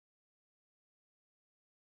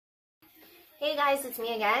Hey guys, it's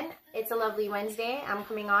me again. It's a lovely Wednesday. I'm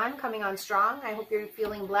coming on strong. I hope you're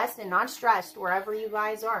feeling blessed and not stressed wherever you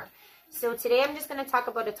guys are. So today I'm just going to talk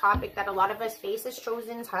about a topic that a lot of us face as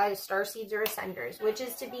chosens, as starseeds or ascenders, which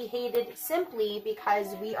is to be hated simply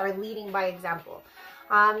because we are leading by example.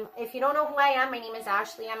 If you don't know who I am, my name is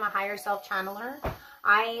Ashley. I'm a higher self channeler.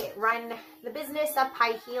 I run the business Up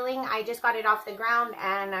High Healing. I just got it off the ground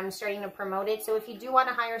and I'm starting to promote it. So if you do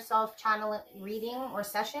want a higher self channel reading or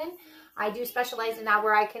session, I do specialize in that,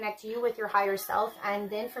 where I connect you with your higher self, and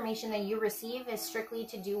the information that you receive is strictly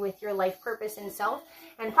to do with your life purpose and self,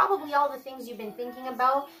 and probably all the things you've been thinking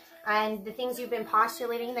about and the things you've been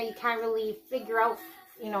postulating that you can't really figure out,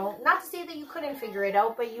 you know, not to say that you couldn't figure it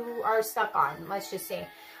out, but you are stuck on, let's just say.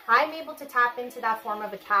 I'm able to tap into that form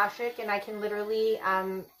of Akashic, and I can literally,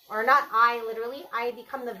 I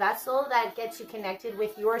become the vessel that gets you connected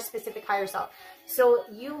with your specific higher self. So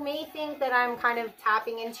you may think that I'm kind of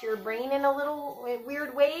tapping into your brain in a little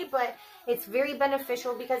weird way, but it's very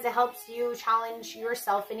beneficial because it helps you challenge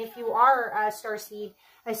yourself. And if you are a starseed,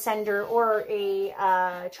 ascender, or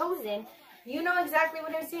a chosen, you know exactly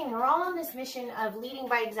what I'm saying. We're all on this mission of leading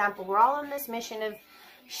by example. We're all on this mission of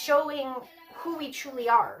showing who we truly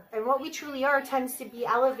are, and what we truly are tends to be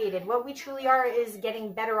elevated. What we truly are is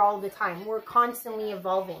getting better all the time. We're constantly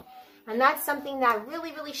evolving, and that's something that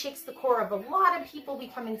really shakes the core of a lot of people we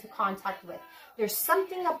come into contact with. There's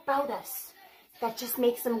something about us that just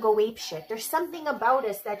makes them go apeshit. There's something about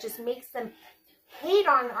us that just makes them hate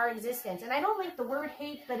on our existence. And I don't like the word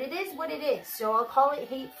hate, but it is what it is, so I'll call it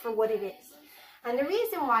hate for what it is. And the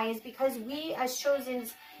reason why is because we as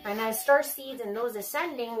chosens and as starseeds and those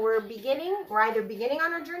ascending, we're either beginning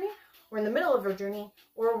on our journey, we're in the middle of our journey,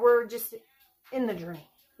 or we're just in the journey.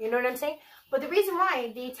 You know what I'm saying? But the reason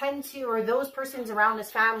why they tend to, or those persons around us,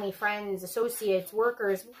 family, friends, associates,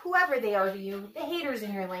 workers, whoever they are to you, the haters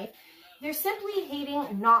in your life, they're simply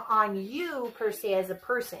hating not on you per se as a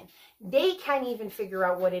person. They can't even figure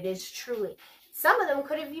out what it is truly. Some of them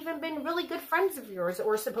could have even been really good friends of yours,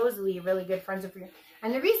 or supposedly really good friends of yours.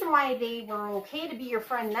 And the reason why they were okay to be your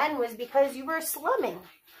friend then was because you were slumming,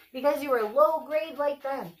 because you were low grade like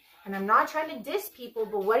them. And I'm not trying to diss people,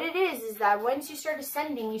 but what it is that once you start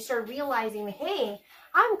ascending, you start realizing, hey,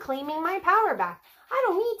 I'm claiming my power back. I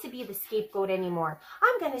don't need to be the scapegoat anymore.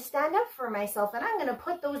 I'm going to stand up for myself, and I'm going to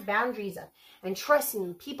put those boundaries up. And trust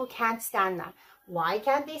me, people can't stand that. Why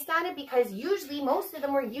can't they stand it? Because usually most of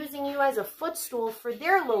them were using you as a footstool for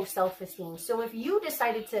their low self-esteem. So if you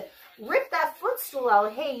decided to rip that footstool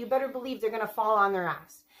out, hey, you better believe they're going to fall on their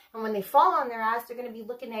ass. And when they fall on their ass, they're going to be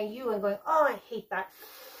looking at you and going, oh, I hate that.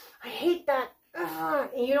 I hate that.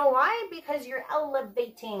 And you know why? Because you're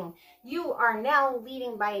elevating. You are now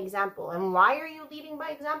leading by example. And why are you leading by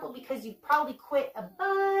example? Because you probably quit a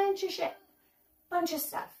bunch of shit. Bunch of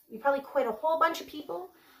stuff. You probably quit a whole bunch of people.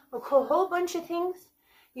 A whole bunch of things.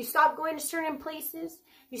 You stopped going to certain places.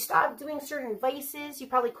 You stopped doing certain vices. You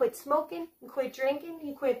probably quit smoking. You quit drinking.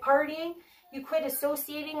 You quit partying. You quit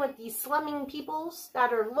associating with these slumming peoples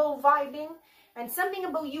that are low vibing. And something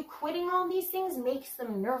about you quitting all these things makes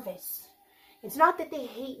them nervous. It's not that they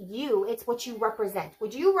hate you. It's what you represent.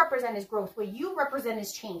 What you represent is growth. What you represent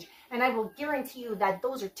is change. And I will guarantee you that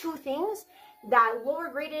those are two things that lower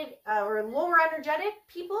graded or lower energetic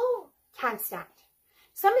people can't stand.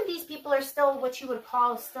 Some of these people are still what you would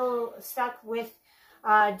call still stuck with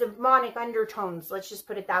demonic undertones. Let's just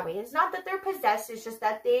put it that way. It's not that they're possessed. It's just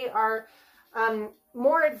that they are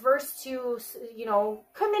more adverse to, you know,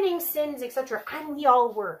 committing sins, etc. And we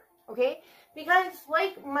all were, okay? Because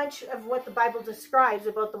like much of what the Bible describes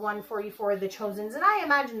about the 144, the chosens, and I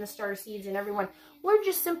imagine the starseeds and everyone, we're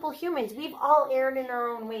just simple humans. We've all erred in our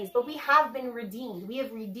own ways, but we have been redeemed. We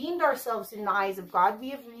have redeemed ourselves in the eyes of God.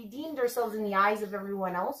 We have redeemed ourselves in the eyes of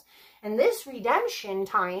everyone else. And this redemption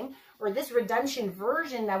time, or this redemption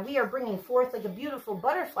version that we are bringing forth like a beautiful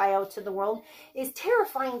butterfly out to the world, is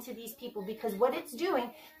terrifying to these people, because what it's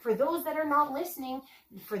doing, for those that are not listening,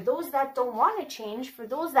 for those that don't want to change, for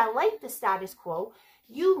those that like the status quo,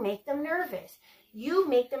 you make them nervous. You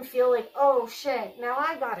make them feel like, oh shit, now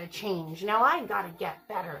I gotta change. Now I gotta get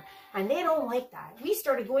better. And they don't like that. We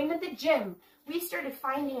started going to the gym. We started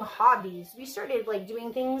finding hobbies. We started like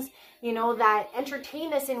doing things, you know, that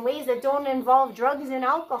entertain us in ways that don't involve drugs and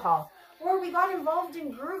alcohol. Or we got involved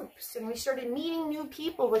in groups and we started meeting new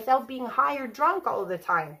people without being high or drunk all the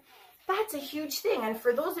time. That's a huge thing. And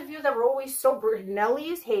for those of you that were always sober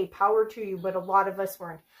Nellies, hey, power to you, but a lot of us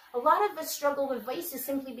weren't. A lot of us struggle with vices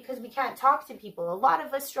simply because we can't talk to people. A lot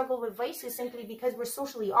of us struggle with vices simply because we're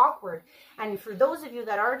socially awkward. And for those of you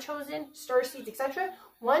that are chosen, starseeds, etc.,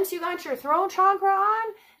 once you got your throat chakra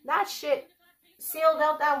on, that shit sailed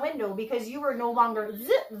out that window because you were no longer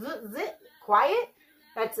quiet.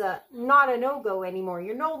 That's not a no-go anymore.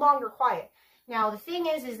 You're no longer quiet. Now, the thing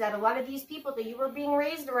is that a lot of these people that you were being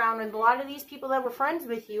raised around, and a lot of these people that were friends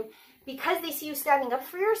with you, because they see you standing up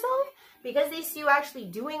for yourself, because they see you actually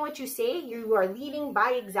doing what you say, you are leading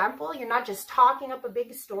by example. You're not just talking up a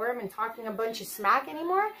big storm and talking a bunch of smack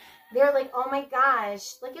anymore. They're like, oh my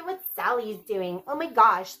gosh, look at what Sally's doing. Oh my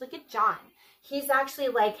gosh, look at John. He's actually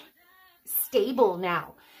like stable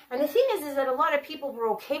now. And the thing is that a lot of people were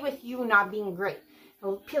okay with you not being great.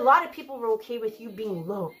 A lot of people were okay with you being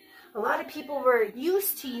low. A lot of people were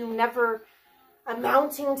used to you never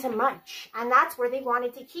amounting to much. And that's where they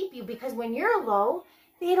wanted to keep you, because when you're low,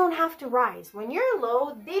 they don't have to rise. When you're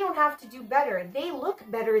low, they don't have to do better. They look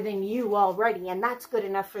better than you already, and that's good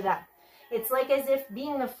enough for them. It's like as if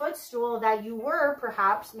being the footstool that you were,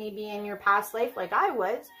 perhaps, maybe in your past life, like I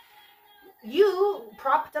was, you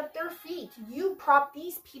propped up their feet. You propped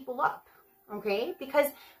these people up. Okay? Because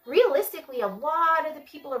realistically, a lot of the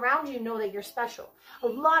people around you know that you're special. A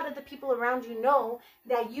lot of the people around you know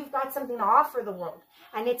that you've got something to offer the world.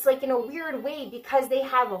 And it's like in a weird way, because they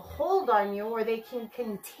have a hold on you, or they can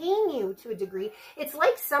contain you to a degree. It's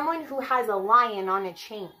like someone who has a lion on a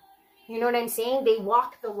chain. You know what I'm saying? They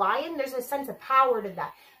walk the lion. There's a sense of power to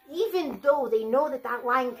that. Even though they know that that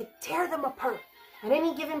lion could tear them apart at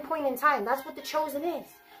any given point in time. That's what the chosen is.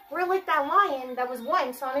 We're like that lion that was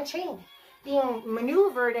once on a chain, being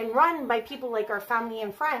maneuvered and run by people like our family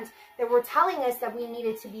and friends that were telling us that we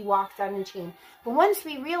needed to be walked on a chain. But once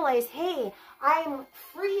we realized, hey, I'm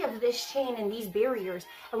free of this chain and these barriers,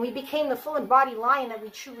 and we became the full embodied lion that we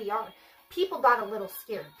truly are, people got a little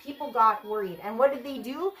scared. People got worried. And what did they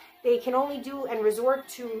do? They can only do and resort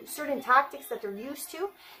to certain tactics that they're used to,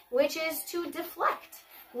 which is to deflect,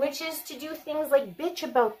 which is to do things like bitch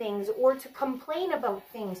about things, or to complain about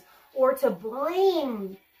things, or to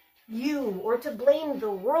blame you, or to blame the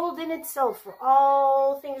world in itself for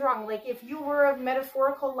all things wrong. Like if you were a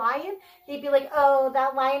metaphorical lion, they'd be like, oh,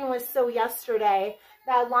 that lion was so yesterday.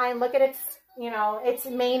 That lion, look at its, you know, its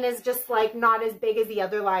mane is just like not as big as the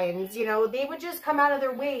other lions. You know, they would just come out of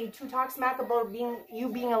their way to talk smack about you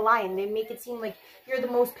being a lion. They'd make it seem like you're the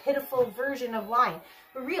most pitiful version of lion.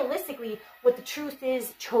 But realistically, what the truth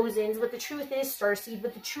is, Chosens, what the truth is, Starseed,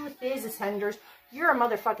 what the truth is, Ascenders, you're a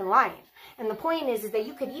motherfucking lion. And the point is that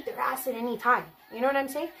you could eat their ass at any time. You know what I'm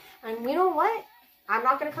saying? And you know what? I'm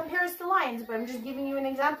not going to compare us to lions, but I'm just giving you an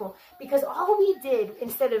example. Because all we did,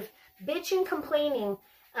 instead of bitching, complaining,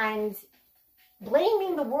 and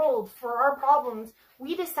blaming the world for our problems,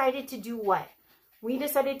 we decided to do what? We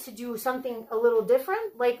decided to do something a little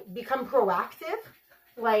different, like become proactive,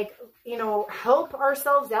 like, you know, help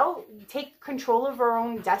ourselves out, take control of our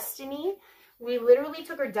own destiny. We literally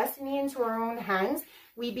took our destiny into our own hands.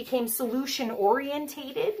 We became solution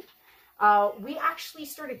orientated. We actually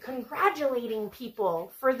started congratulating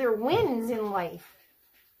people for their wins in life.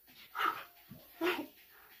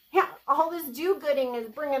 Yeah, all this do-gooding is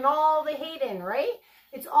bringing all the hate in, right?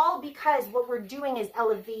 It's all because what we're doing is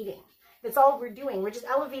elevating. That's all we're doing. We're just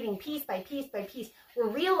elevating piece by piece by piece. We're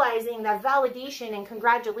realizing that validation and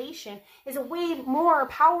congratulation is a way more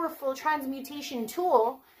powerful transmutation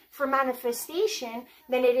tool for manifestation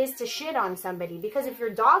than it is to shit on somebody. Because if you're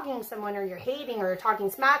dogging someone, or you're hating, or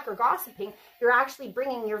talking smack, or gossiping, you're actually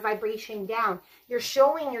bringing your vibration down. You're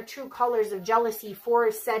showing your true colors of jealousy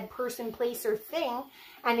for said person, place, or thing,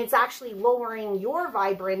 and it's actually lowering your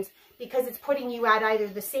vibrance, because it's putting you at either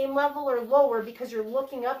the same level or lower, because you're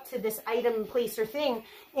looking up to this item, place, or thing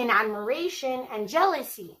in admiration and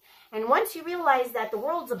jealousy. And once you realize that the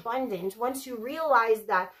world's abundant, once you realize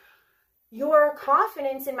that your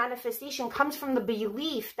confidence in manifestation comes from the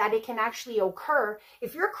belief that it can actually occur.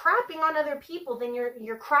 If you're crapping on other people, then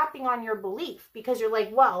you're crapping on your belief, because you're like,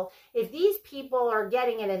 well, if these people are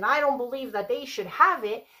getting it and I don't believe that they should have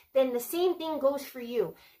it, then the same thing goes for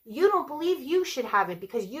you. You don't believe you should have it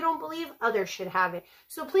because you don't believe others should have it.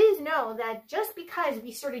 So please know that just because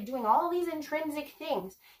we started doing all these intrinsic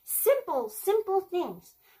things, simple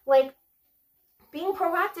things, like being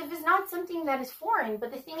proactive is not something that is foreign,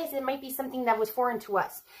 but the thing is, it might be something that was foreign to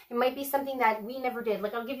us. It might be something that we never did.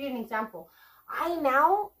 Like, I'll give you an example. I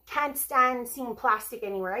now can't stand seeing plastic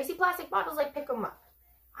anywhere. I see plastic bottles, I pick them up.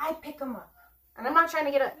 I pick them up. And I'm not trying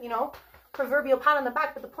to get a, you know, proverbial pat on the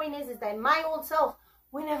back, but the point is that my old self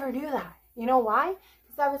would never do that. You know why?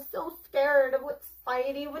 Because I was so scared of what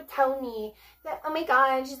society would tell me. That, oh my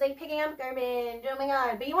God, she's like picking up garbage. Oh my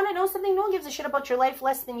God. But you want to know something? No one gives a shit about your life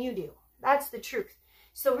less than you do. That's the truth.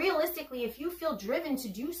 So realistically, if you feel driven to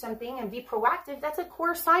do something and be proactive, that's a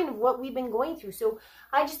core sign of what we've been going through. So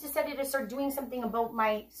I just decided to start doing something about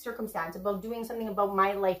my circumstance, about doing something about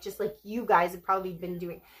my life, just like you guys have probably been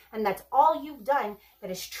doing. And that's all you've done that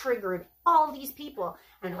has triggered all these people.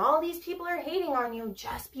 And all these people are hating on you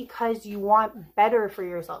just because you want better for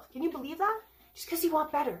yourself. Can you believe that? Just because you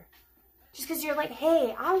want better. Just because you're like,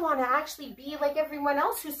 hey, I want to actually be like everyone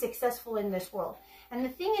else who's successful in this world. And the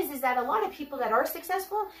thing is that a lot of people that are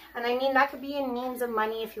successful, and I mean, that could be in means of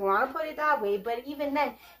money if you want to put it that way, but even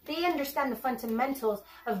then, they understand the fundamentals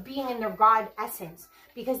of being in their God essence,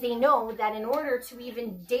 because they know that in order to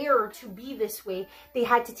even dare to be this way, they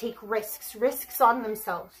had to take risks on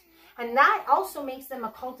themselves. And that also makes them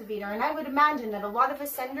a cultivator. And I would imagine that a lot of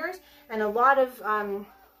ascenders and a lot of,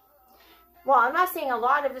 well, I'm not saying a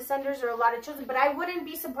lot of ascenders or a lot of chosen, but I wouldn't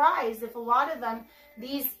be surprised if a lot of them,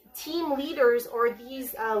 these team leaders or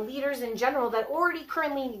these leaders in general that already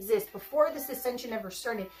currently exist before this ascension ever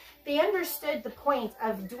started, they understood the point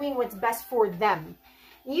of doing what's best for them.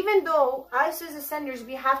 Even though us as ascenders,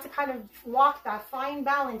 we have to kind of walk that fine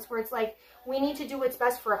balance where it's like, we need to do what's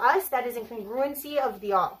best for us. That is in congruency of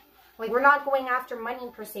the all. Like, we're not going after money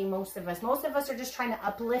per se, most of us. Most of us are just trying to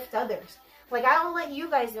uplift others. Like, I will let you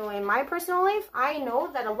guys know, in my personal life, I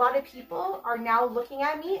know that a lot of people are now looking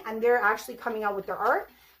at me and they're actually coming out with their art.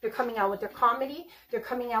 They're coming out with their comedy. They're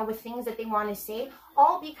coming out with things that they want to say,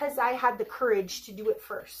 all because I had the courage to do it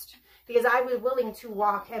first. Because I was willing to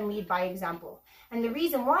walk and lead by example. And the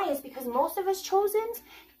reason why is because most of us chosens,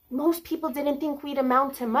 most people didn't think we'd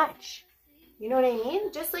amount to much. You know what I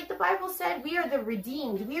mean? Just like the Bible said, we are the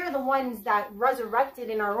redeemed. We are the ones that resurrected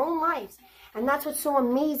in our own lives. And that's what's so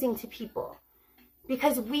amazing to people.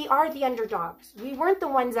 Because we are the underdogs. We weren't the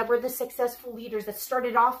ones that were the successful leaders that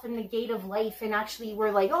started off in the gate of life and actually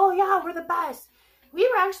were like, oh yeah, we're the best. We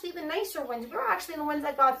were actually the nicer ones. We were actually the ones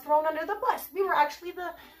that got thrown under the bus. We were actually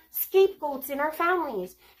the scapegoats in our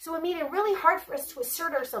families. So it made it really hard for us to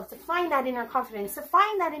assert ourselves, to find that inner confidence, to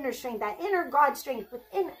find that inner strength, that inner God strength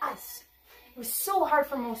within us. It was so hard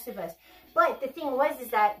for most of us. But the thing was is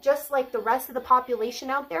that just like the rest of the population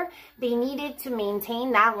out there, they needed to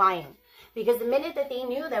maintain that lion. Because the minute that they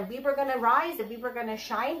knew that we were going to rise, that we were going to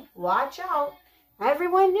shine, watch out.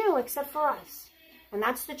 Everyone knew except for us. And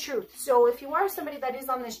that's the truth. So if you are somebody that is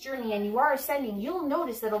on this journey and you are ascending, you'll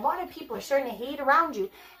notice that a lot of people are starting to hate around you.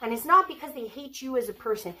 And it's not because they hate you as a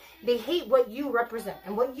person. They hate what you represent.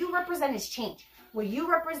 And what you represent is change. What you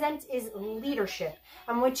represent is leadership.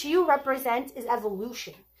 And what you represent is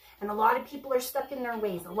evolution. And a lot of people are stuck in their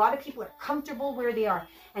ways. A lot of people are comfortable where they are.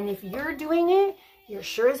 And if you're doing it, you're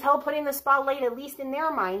sure as hell putting the spotlight, at least in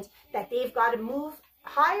their minds, that they've got to move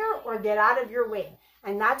higher or get out of your way.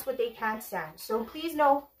 And that's what they can't stand. So please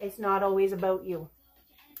know, it's not always about you.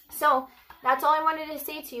 So that's all I wanted to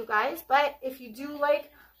say to you guys. But if you do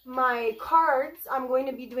like my cards, I'm going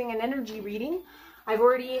to be doing an energy reading. I've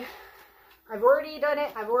already done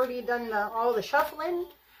it. I've already done all the shuffling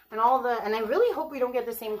and and I really hope we don't get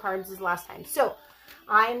the same cards as last time. So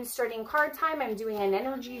I'm starting card time. I'm doing an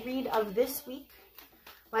energy read of this week.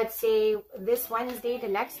 Let's say this Wednesday to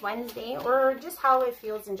next Wednesday, or just how it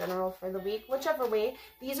feels in general for the week, whichever way.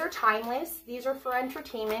 These are timeless. These are for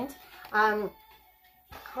entertainment. Oh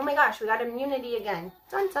my gosh, we got immunity again.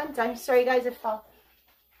 Dun, dun, dun. Sorry guys if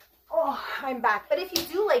oh, I'm back. But if you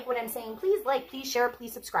do like what I'm saying, please like, please share,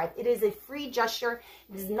 please subscribe. It is a free gesture.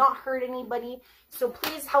 It does not hurt anybody. So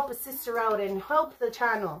please help a sister out and help the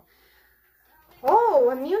channel. Oh,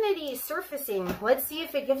 immunity is surfacing. Let's see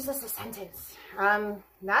if it gives us a sentence.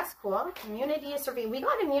 That's cool. Immunity is surfacing. We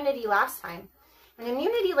got immunity last time. And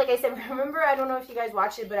immunity, like I said, remember, I don't know if you guys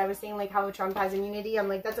watched it, but I was saying like how Trump has immunity. I'm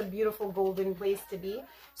like, that's a beautiful golden place to be.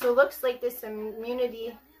 So it looks like this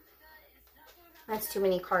immunity. That's too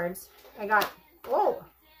many cards. I got, oh,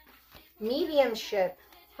 mediumship.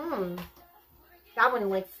 That one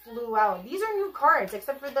like flew out. These are new cards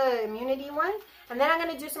except for the immunity one. And then I'm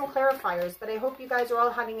going to do some clarifiers. But I hope you guys are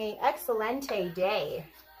all having an excelente day.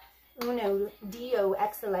 Uno dio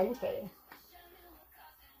excelente.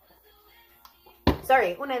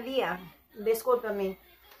 Sorry, una dia. Discúlpame.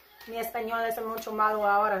 Mi español es mucho malo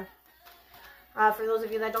ahora. For those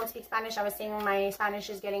of you that don't speak Spanish, I was saying my Spanish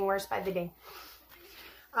is getting worse by the day.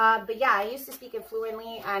 But yeah, I used to speak it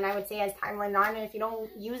fluently, and I would say as time went on, and if you don't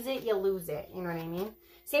use it, you lose it. You know what I mean?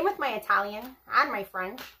 Same with my Italian and my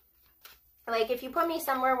French. Like, if you put me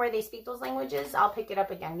somewhere where they speak those languages, I'll pick it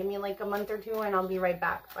up again. Give me like a month or two, and I'll be right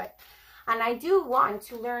back. And I do want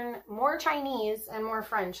to learn more Chinese and more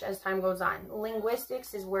French as time goes on.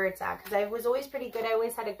 Linguistics is where it's at, because I was always pretty good. I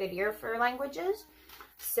always had a good ear for languages.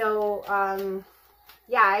 So,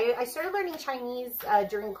 yeah, I started learning Chinese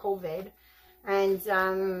during COVID,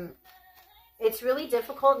 and it's really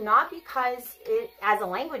difficult, not because it as a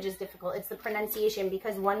language is difficult, it's the pronunciation,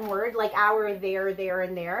 because one word like our, there,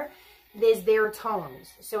 and there is their tones.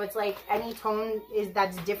 So it's like any tone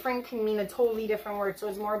that's different can mean a totally different word. So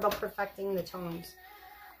it's more about perfecting the tones.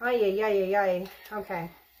 Okay.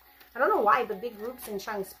 I don't know why, but big groups and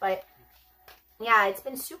chunks, but yeah, it's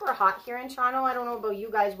been super hot here in Toronto. I don't know about you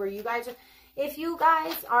guys, where you guys are. If you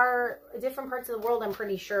guys are different parts of the world, I'm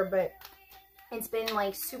pretty sure, but it's been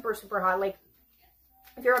like super, super hot. Like,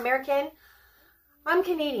 if you're American, I'm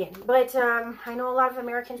Canadian, but I know a lot of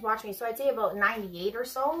Americans watch me, so I'd say about 98 or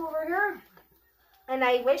so over here. And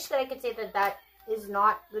I wish that I could say that that is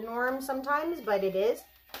not the norm sometimes, but it is.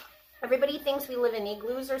 Everybody thinks we live in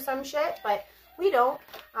igloos or some shit, but we don't.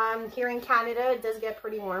 Here in Canada, it does get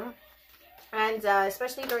pretty warm, and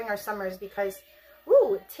especially during our summers, because,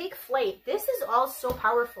 ooh, take flight. This is all so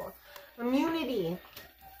powerful. Immunity,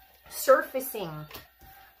 surfacing,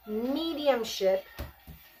 mediumship,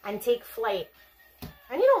 and take flight.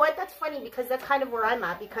 And you know what? That's funny, because that's kind of where I'm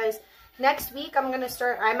at, because next week I'm going to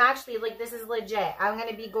start, I'm actually, like, this is legit. I'm going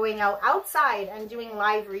to be going outside and doing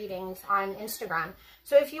live readings on Instagram.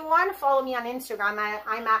 So if you want to follow me on Instagram,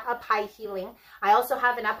 I'm at Up High Healing. I also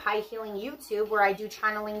have an Up High Healing YouTube where I do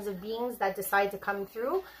channelings of beings that decide to come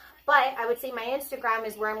through. But I would say my Instagram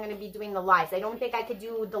is where I'm going to be doing the lives. I don't think I could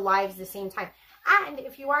do the lives the same time. And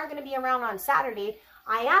if you aren't going to be around on Saturday,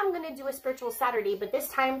 I am going to do a spiritual Saturday, but this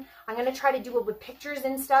time I'm going to try to do it with pictures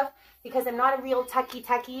and stuff, because I'm not a real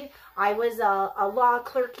techie. I was a law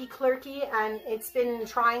clerky, and it's been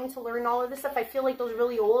trying to learn all of this stuff. I feel like those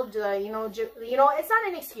really old, you know, it's not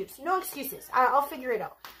an excuse. No excuses. I'll figure it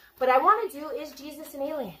out. But I want to do is Jesus an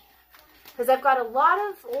alien, because I've got a lot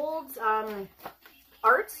of old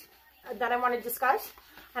art that I want to discuss,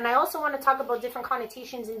 and I also want to talk about different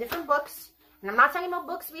connotations in different books. And I'm not talking about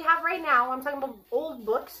books we have right now. I'm talking about old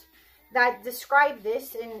books that describe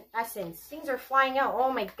this in essence. Things are flying out.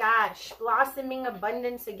 Oh my gosh. Blossoming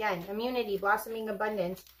abundance again. Immunity, blossoming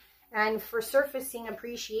abundance. And for surfacing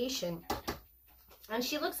appreciation. And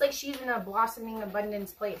she looks like she's in a blossoming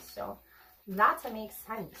abundance place. So that makes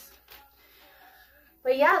sense.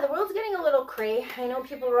 But yeah, the world's getting a little cray. I know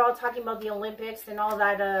people were all talking about the Olympics and all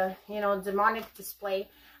that, you know, demonic display.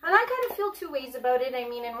 And I kind of feel two ways about it. I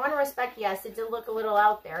mean, in one respect, yes, it did look a little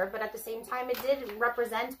out there. But at the same time, it did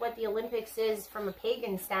represent what the Olympics is from a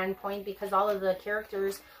pagan standpoint, because all of the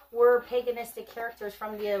characters were paganistic characters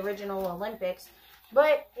from the original Olympics.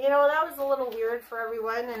 But, you know, that was a little weird for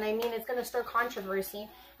everyone. And I mean, it's going to stir controversy.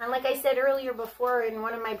 And like I said earlier before in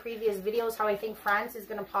one of my previous videos, how I think France is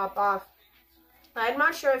going to pop off. I'm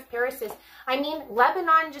not sure if Paris is. I mean,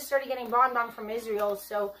 Lebanon just started getting bombed on from Israel,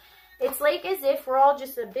 so it's like as if we're all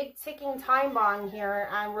just a big ticking time bomb here,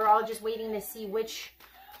 and we're all just waiting to see which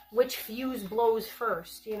fuse blows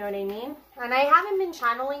first, you know what I mean? And I haven't been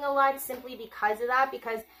channeling a lot simply because of that,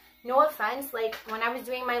 because, no offense, like, when I was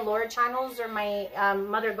doing my Lord channels or my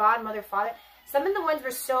Mother God, Mother Father, some of the ones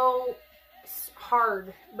were so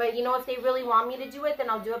hard, but you know, if they really want me to do it, then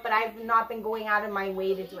I'll do it. But I've not been going out of my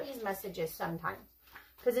way to do it. These messages sometimes,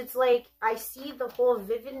 because it's like I see the whole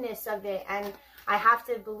vividness of it, and I have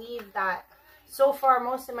to believe that so far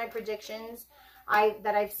most of my predictions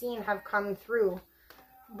that I've seen have come through.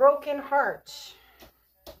 Broken heart.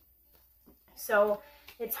 So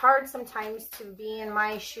it's hard sometimes to be in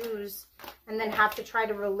my shoes and then have to try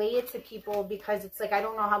to relay it to people, because it's like I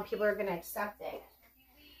don't know how people are going to accept it.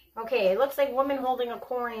 Okay, it looks like woman holding a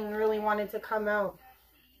coin really wanted to come out.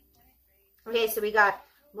 Okay, so we got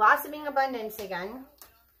blossoming abundance again.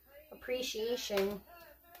 Appreciation.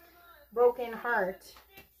 Broken heart.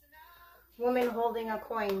 Woman holding a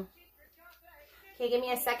coin. Okay, give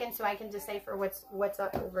me a second so I can decipher what's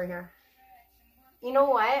up over here. You know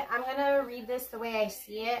what? I'm going to read this the way I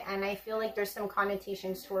see it, and I feel like there's some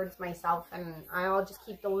connotations towards myself, and I'll just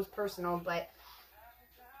keep those personal, but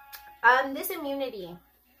this immunity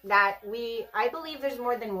that I believe there's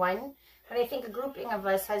more than one, but I think a grouping of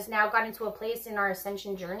us has now gotten to a place in our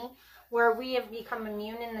ascension journey where we have become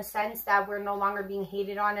immune, in the sense that we're no longer being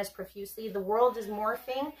hated on as profusely. The world is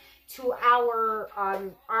morphing to our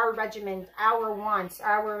regiment, our wants,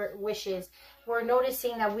 our wishes. We're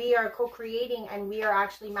noticing that we are co-creating, and we are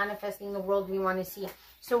actually manifesting the world we want to see.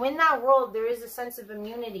 So in that world, there is a sense of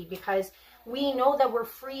immunity, because we know that we're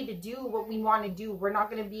free to do what we want to do. We're not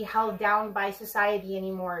going to be held down by society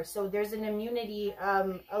anymore. So there's an immunity,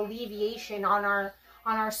 alleviation on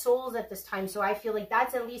our souls at this time. So I feel like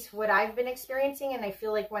that's at least what I've been experiencing. And I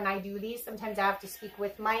feel like when I do these, sometimes I have to speak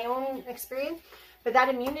with my own experience. But that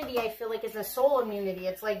immunity, I feel like, is a soul immunity.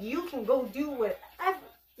 It's like you can go do whatever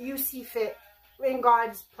you see fit in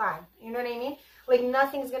God's plan. You know what I mean? Like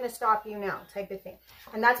nothing's going to stop you now type of thing.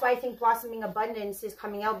 And that's why I think Blossoming Abundance is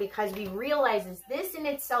coming out, because we realize this in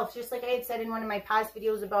itself, just like I had said in one of my past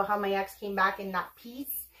videos about how my ex came back and that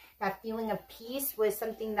peace, that feeling of peace was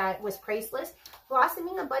something that was priceless.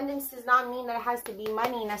 Blossoming Abundance does not mean that it has to be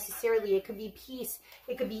money necessarily. It could be peace.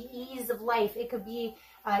 It could be ease of life. It could be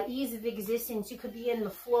ease of existence. You could be in the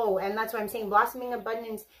flow. And that's why I'm saying Blossoming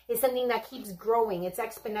Abundance is something that keeps growing. It's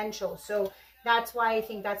exponential. So that's why I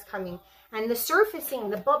think that's coming. And the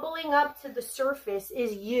surfacing, the bubbling up to the surface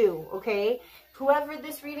is you, okay? Whoever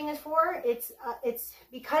this reading is for, it's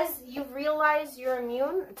because you've realized you're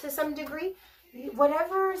immune to some degree.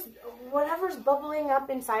 Whatever's bubbling up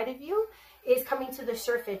inside of you is coming to the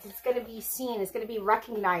surface. It's going to be seen. It's going to be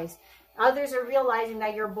recognized. Others are realizing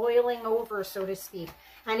that you're boiling over, so to speak.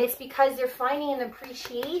 And it's because they're finding an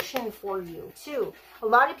appreciation for you, too. A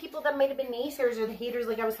lot of people that might have been naysayers or the haters,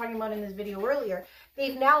 like I was talking about in this video earlier,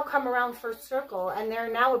 they've now come around first circle, and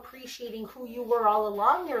they're now appreciating who you were all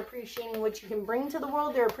along. They're appreciating what you can bring to the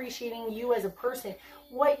world. They're appreciating you as a person,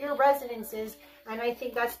 what your resonance is. And I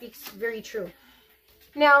think that speaks very true.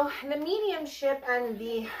 Now, the mediumship and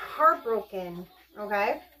the heartbroken,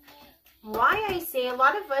 okay? Why I say a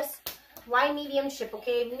lot of us... Why mediumship?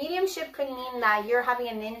 Okay, mediumship could mean that you're having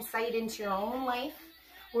an insight into your own life,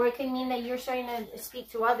 or it could mean that you're starting to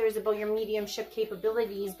speak to others about your mediumship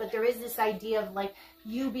capabilities. But there is this idea of like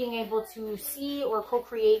you being able to see or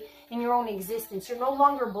co-create in your own existence. You're no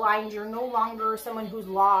longer blind. You're no longer someone who's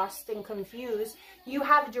lost and confused. You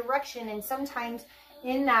have direction, and sometimes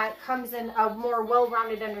in that comes in a more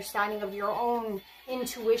well-rounded understanding of your own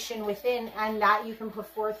intuition within, and that you can put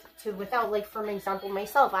forth to without. Like, for example,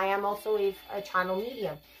 myself, I am also a channel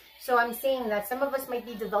medium. So I'm saying that some of us might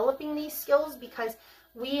be developing these skills because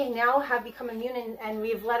we now have become immune, and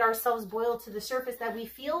we've let ourselves boil to the surface, that we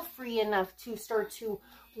feel free enough to start to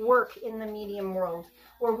work in the medium world,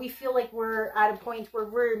 or we feel like we're at a point where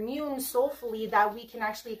we're immune soulfully, that we can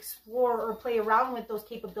actually explore or play around with those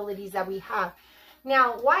capabilities that we have.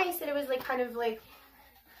 Now, why I said it was like kind of like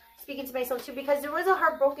speaking to myself too, because there was a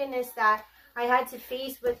heartbrokenness that I had to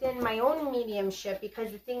face within my own mediumship,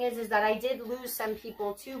 because the thing is that I did lose some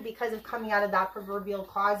people too, because of coming out of that proverbial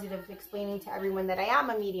closet of explaining to everyone that I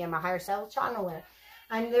am a medium, a higher self channeler.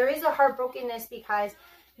 And there is a heartbrokenness because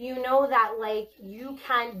you know that like you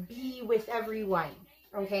can't be with everyone,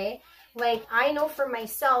 okay? Like, I know for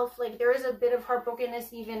myself, like, there is a bit of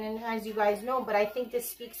heartbrokenness even, and as you guys know, but I think this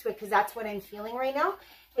speaks to it because that's what I'm feeling right now.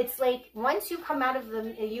 It's like, once you come out of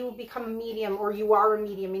you become a medium, or you are a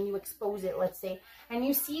medium, and you expose it, let's say, and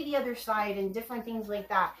you see the other side and different things like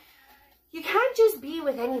that, you can't just be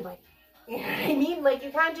with anybody. You know what I mean? Like,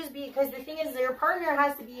 you can't just be, because the thing is, your partner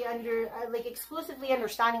has to be like, exclusively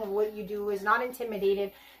understanding of what you do, is not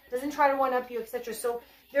intimidated, doesn't try to one-up you, etc. So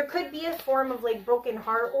there could be a form of like broken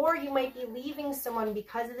heart, or you might be leaving someone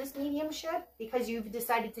because of this mediumship, because you've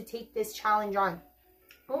decided to take this challenge on.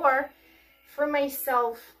 Or for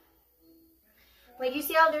myself, like, you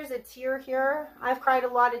see how there's a tear here? I've cried a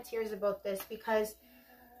lot of tears about this, because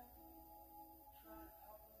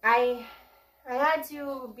I had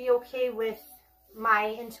to be okay with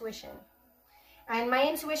my intuition. And my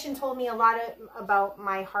intuition told me a lot about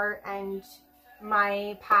my heart and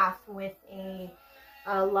my path with a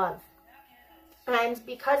love. And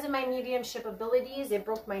because of my mediumship abilities, it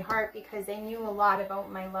broke my heart, because I knew a lot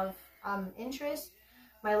about my love interest,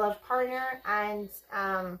 my love partner, and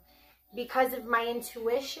because of my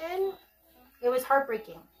intuition, it was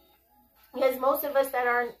heartbreaking. Because most of us that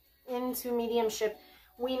aren't into mediumship,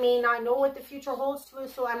 we may not know what the future holds to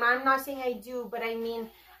us. So I'm not saying I do, but I mean,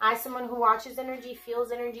 as someone who watches energy,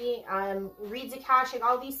 feels energy, reads Akashic,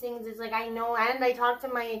 all these things, it's like I know, and I talk to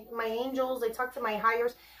my angels, I talk to my higher,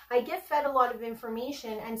 I get fed a lot of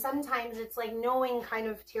information, and sometimes it's like knowing kind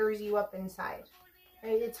of tears you up inside.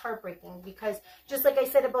 It's heartbreaking, because just like I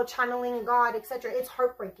said about channeling God, etc., it's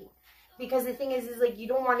heartbreaking. Because the thing is like, you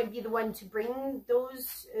don't want to be the one to bring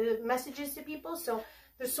those messages to people. So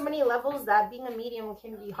there's so many levels that being a medium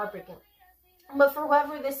can be heartbreaking. But for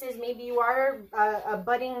whoever this is, maybe you are a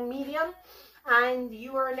budding medium, and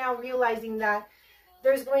you are now realizing that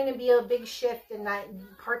there's going to be a big shift, and that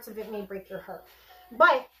parts of it may break your heart.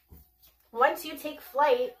 But once you take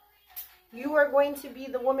flight, you are going to be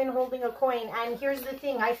the woman holding a coin. And here's the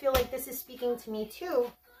thing, I feel like this is speaking to me too,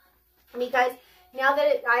 because now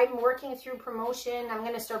that I'm working through promotion, I'm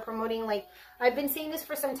going to start promoting, like, I've been saying this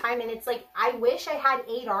for some time, and it's like, I wish I had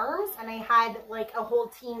 8 arms and I had like a whole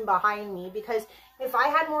team behind me, because if I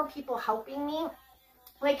had more people helping me,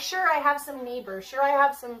 Like, sure, I have some neighbors. Sure, I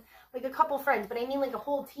have some, like, a couple friends. But I mean, like, a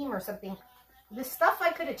whole team or something. The stuff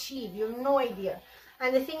I could achieve, you have no idea.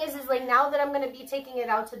 And the thing is like, now that I'm going to be taking it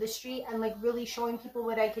out to the street and, like, really showing people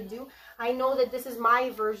what I could do, I know that this is my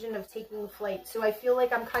version of taking flight. So I feel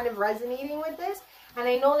like I'm kind of resonating with this. And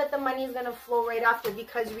I know that the money is going to flow right after,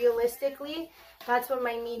 because realistically, that's what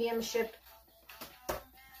my mediumship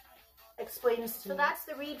explains to me. So that's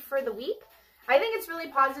the read for the week. I think it's really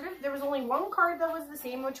positive. There was only one card that was the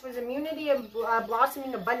same, which was Immunity of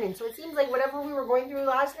Blossoming Abundance. So it seems like whatever we were going through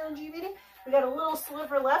last energy reading, we got a little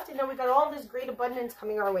sliver left, and then we got all this great abundance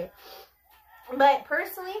coming our way. But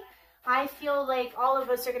personally, I feel like all of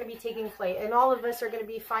us are going to be taking flight, and all of us are going to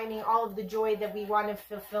be finding all of the joy that we want to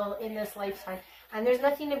fulfill in this lifetime. And there's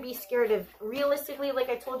nothing to be scared of. Realistically, like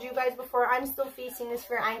I told you guys before, I'm still facing this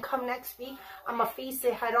fear. And come next week, I'm going to face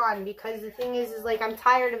it head on, because the thing is like, I'm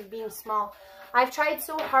tired of being small. I've tried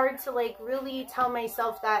so hard to, like, really tell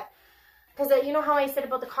myself that, because you know how I said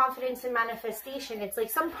about the confidence and manifestation, it's like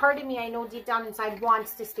some part of me, I know deep down inside,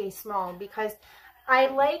 wants to stay small, because I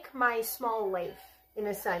like my small life, in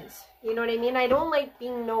a sense. You know what I mean? I don't like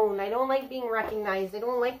being known. I don't like being recognized. I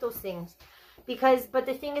don't like those things. But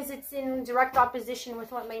the thing is, it's in direct opposition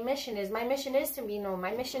with what my mission is. My mission is to be known.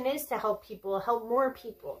 My mission is to help people, help more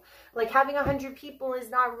people. Like, having 100 people is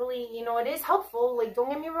not really, you know, it is helpful. Like, don't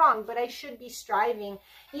get me wrong, but I should be striving.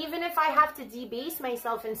 Even if I have to debase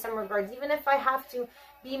myself in some regards, even if I have to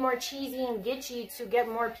be more cheesy and gitchy to get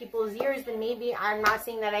more people's ears, then maybe, I'm not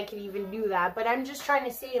saying that I could even do that. But I'm just trying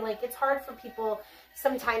to say, like, it's hard for people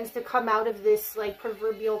sometimes to come out of this, like,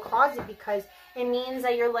 proverbial closet, because it means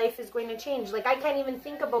that your life is going to change. Like, I can't even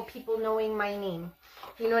think about people knowing my name,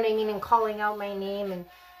 you know what I mean, and calling out my name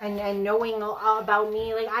and knowing about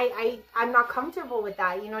me. Like, I'm not comfortable with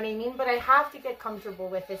that, you know what I mean, but I have to get comfortable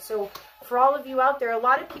with it. So for all of you out there, a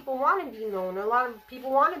lot of people want to be known, a lot of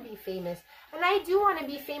people want to be famous, and I do want to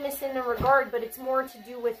be famous in a regard, but it's more to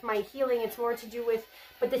do with my healing. It's more to do with,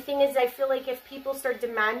 but the thing is, I feel like if people start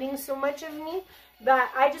demanding so much of me,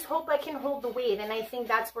 that I just hope I can hold the weight, and I think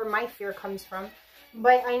that's where my fear comes from.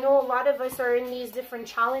 But I know a lot of us are in these different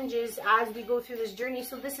challenges as we go through this journey,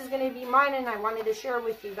 so this is going to be mine, and I wanted to share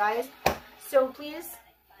with you guys. So please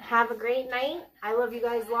have a great night. I love you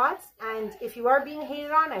guys lots, and if you are being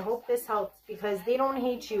hated on, I hope this helps, because they don't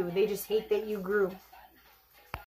hate you, they just hate that you grew.